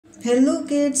Hello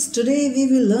kids, today we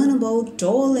will learn about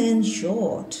tall and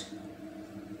short.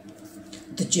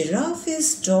 The giraffe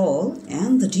is tall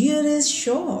and the deer is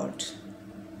short.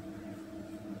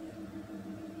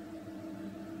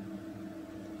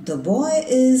 The boy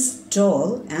is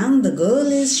tall and the girl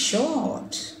is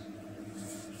short.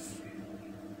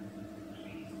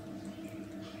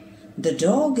 The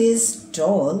dog is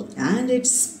tall and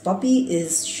its puppy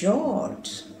is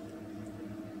short.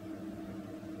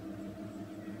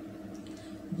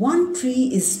 One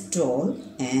tree is tall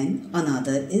and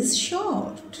another is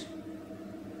short.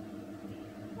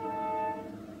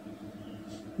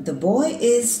 The boy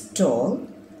is tall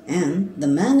and the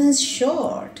man is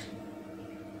short.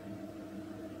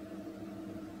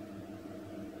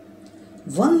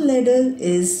 One ladder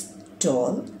is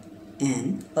tall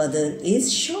and other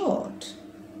is short.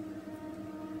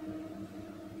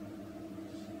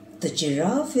 The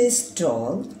giraffe is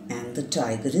tall and the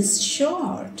tiger is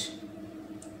short.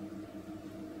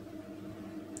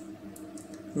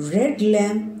 Red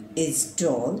lamb is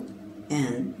tall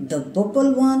and the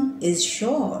purple one is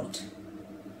short.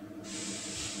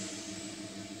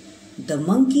 The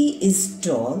monkey is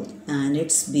tall and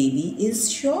its baby is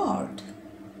short.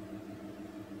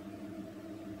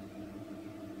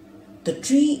 The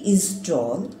tree is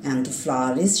tall and the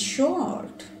flower is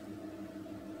short.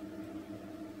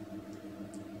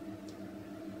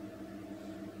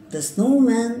 The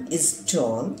snowman is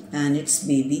tall and its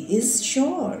baby is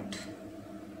short.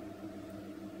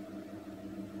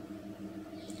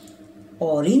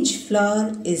 Orange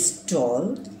flower is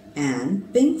tall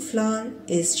and pink flower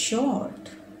is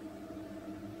short.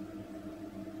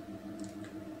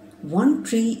 One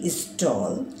tree is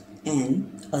tall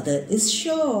and other is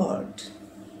short.